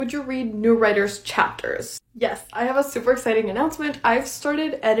Would you read new writers' chapters? Yes, I have a super exciting announcement. I've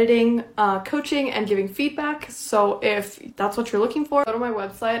started editing, coaching, and giving feedback. So if that's what you're looking for, go to my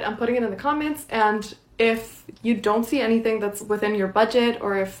website. I'm putting it in the comments. And if you don't see anything that's within your budget,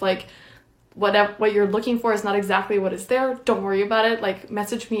 or if like what you're looking for is not exactly what is there, don't worry about it. Like,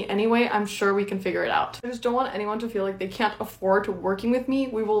 message me anyway. I'm sure we can figure it out. I just don't want anyone to feel like they can't afford working with me.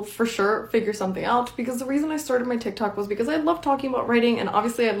 We will for sure figure something out, because the reason I started my TikTok was because I love talking about writing, and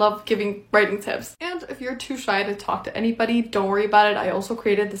obviously I love giving writing tips. And if you're too shy to talk to anybody, don't worry about it. I also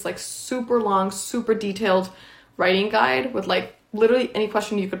created this like super long, super detailed writing guide with like literally any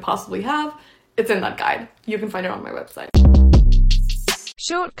question you could possibly have. It's in that guide. You can find it on my website.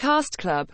 Shortcast Club.